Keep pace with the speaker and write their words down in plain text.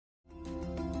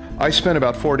I spent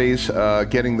about 4 days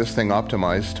getting this thing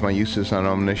optimized to my uses, and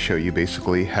I'm going to show you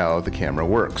basically how the camera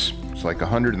works. It's like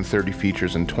 130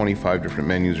 features and 25 different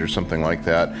menus or something like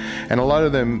that, and a lot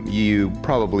of them you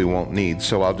probably won't need,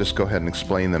 so I'll just go ahead and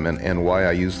explain them and why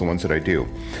I use the ones that I do.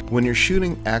 When you're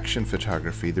shooting action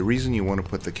photography, the reason you want to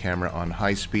put the camera on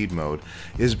high speed mode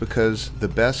is because the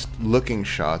best looking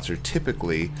shots are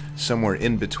typically somewhere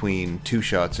in between two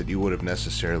shots that you would have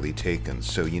necessarily taken,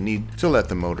 so you need to let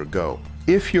the motor go.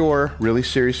 If you're really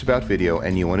serious about video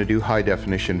and you want to do high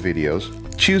definition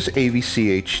videos, choose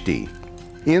AVC HD.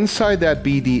 Inside that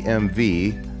BDMV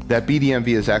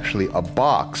is actually a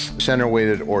box, center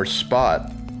weighted or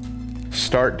spot.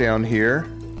 Start down here.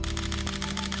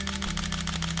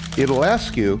 It'll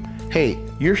ask you, hey,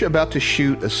 you're about to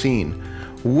shoot a scene.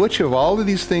 Which of all of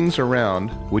these things around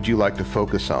would you like to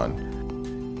focus on?